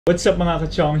What's up mga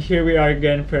kachong? Here we are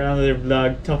again for another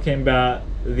vlog talking about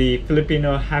the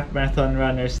Filipino Half Marathon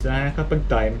Runners na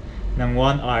nakakapag-time ng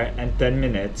 1 hour and 10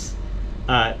 minutes.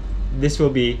 This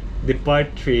will be the part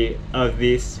 3 of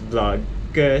this vlog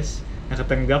because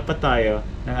nakatanggap pa tayo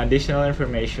ng additional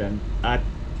information at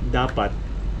dapat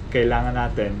kailangan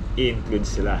natin i-include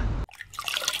sila.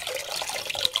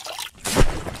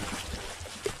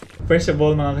 First of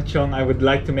all mga kachong, I would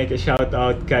like to make a shout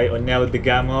out kay Onel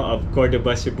Digamo of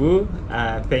Cordoba, Cebu.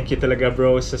 Thank you talaga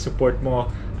bro sa support mo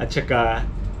at saka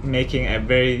making a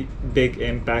very big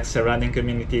impact sa running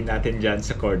community natin dyan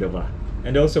sa Cordoba.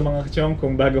 And also mga kachong,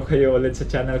 kung bago kayo ulit sa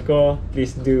channel ko,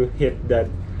 please do hit that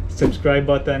subscribe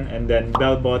button and then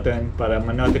bell button para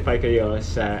ma-notify kayo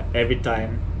sa every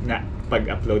time na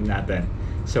pag-upload natin.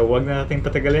 So wag na nating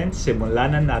patagalin,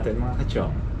 simulan na natin mga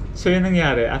kachong. So yun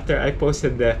nangyari, after I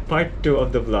posted the part 2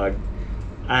 of the vlog,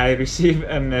 I received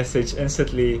a message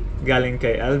instantly galing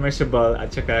kay Elmer Sabal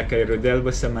at saka kay Rodel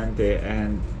Bustamante,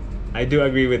 and I do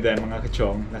agree with them mga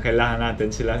kachong na kailangan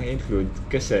natin silang include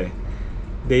kasi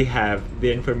they have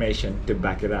the information to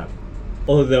back it up.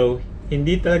 Although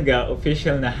hindi talaga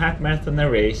official na half marathon na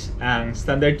race ang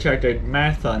standard chartered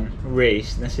marathon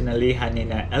race na sinalihan ni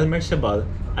na Elmer Sabal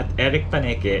at Eric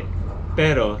Paneke,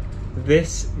 pero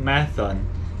this marathon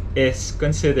is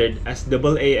considered as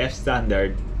AAF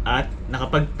standard at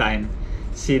nakapag-time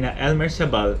sina Elmer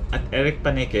Sabal at Eric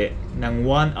Paneke ng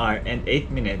 1 hour and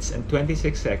 8 minutes and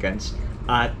 26 seconds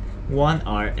at 1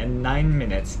 hour and 9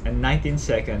 minutes and 19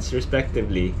 seconds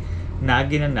respectively na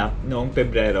ginanap noong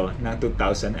Pebrero ng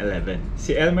 2011.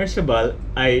 Si Elmer Sabal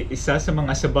ay isa sa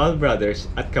mga Sabal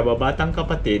brothers at kababatang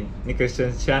kapatid ni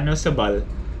Cristiano Sabal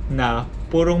na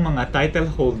purong mga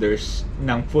title holders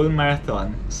ng full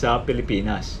marathon sa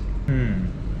Pilipinas.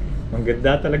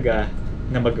 Maganda talaga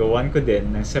na magawan ko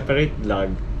din ng separate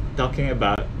vlog talking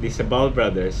about the Sabal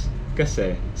brothers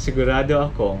kasi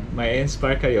sigurado akong may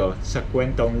inspire kayo sa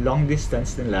kwentong long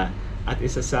distance nila at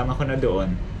isasama ko na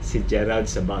doon si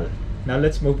Gerald Sabal. Now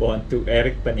let's move on to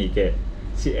Eric Paneke.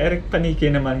 Si Eric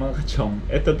Paneke naman mga kachong,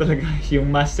 ito talaga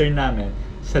yung master namin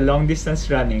sa long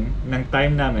distance running ng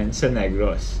time namin sa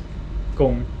Negros.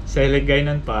 Kung sa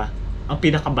Hiligaynon pa, ang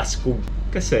pinakabaskog.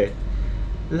 Kasi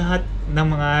lahat ng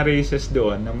mga races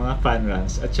doon, ng mga fun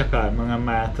runs at saka mga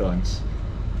marathons,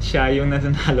 siya yung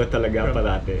nananalo talaga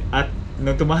parati. At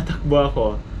nung tumatakbo ako,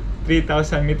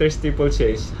 3,000 meters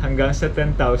steeplechase hanggang sa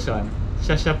 10,000,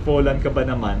 sasyapolan ka ba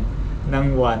naman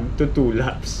ng 1 to 2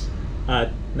 laps.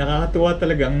 At nakakatuwa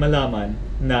talagang malaman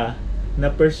na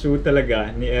na-pursue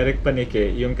talaga ni Eric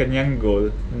Paneke yung kanyang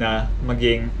goal na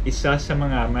maging isa sa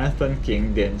mga marathon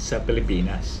king din sa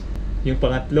Pilipinas. Yung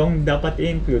pangatlong dapat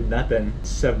i-include natin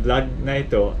sa vlog na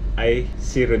ito ay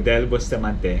si Rodel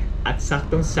Bustamante at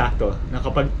saktong-sakto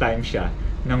nakapag-time siya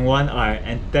ng 1 hour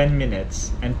and 10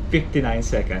 minutes and 59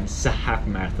 seconds sa half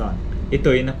marathon.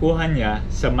 Ito ay nakuha niya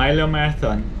sa Milo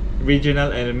Marathon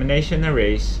Regional Elimination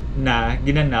Race na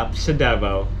ginanap sa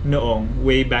Davao noong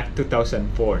way back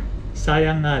 2004.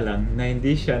 Sayang nga lang na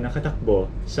hindi siya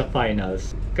nakatakbo sa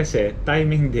finals kasi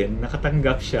timing din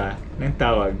nakatanggap siya ng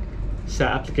tawag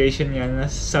sa application niya na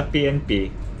sa PNP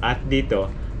at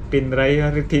dito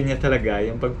pinriority niya talaga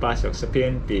yung pagpasok sa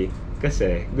PNP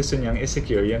kasi gusto niyang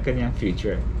i-secure yung kanyang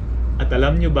future. At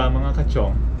alam niyo ba mga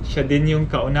kachong, siya din yung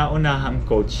kauna-unahang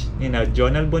coach ni na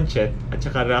Jonal Bonchet at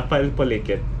saka Rafael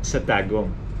Polikit sa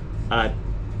Tagum. At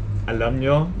alam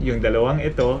nyo, yung dalawang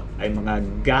ito ay mga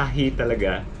gahi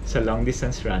talaga sa long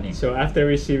distance running. So after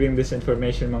receiving this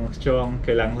information mga kachong,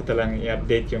 kailangan ko talang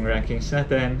i-update yung rankings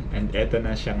natin and eto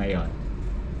na siya ngayon.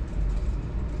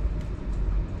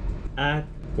 At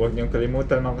huwag niyong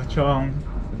kalimutan mga kachong,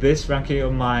 this ranking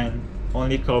of mine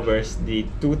only covers the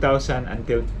 2000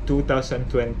 until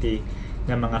 2020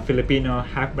 na mga Filipino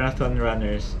half marathon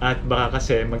runners. At baka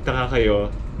kasi magtaka kayo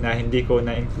na hindi ko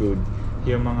na-include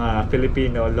yung mga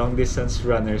Filipino long distance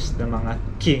runners na mga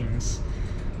kings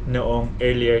noong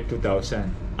earlier 2000.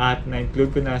 At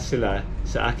na-include ko na sila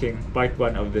sa aking part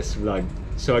 1 of this vlog.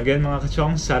 So again mga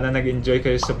kachong, sana nag-enjoy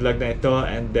kayo sa vlog na ito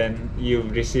and then you've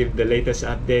received the latest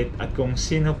update. At kung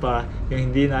sino pa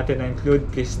yung hindi natin na-include,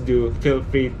 please do feel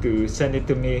free to send it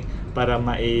to me para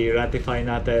mai-ratify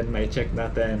natin, mai-check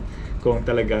natin kung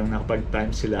talagang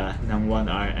nakapag-time sila ng 1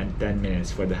 hour and 10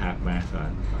 minutes for the half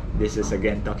marathon. This is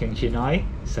again Talking Chinoy,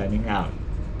 signing out.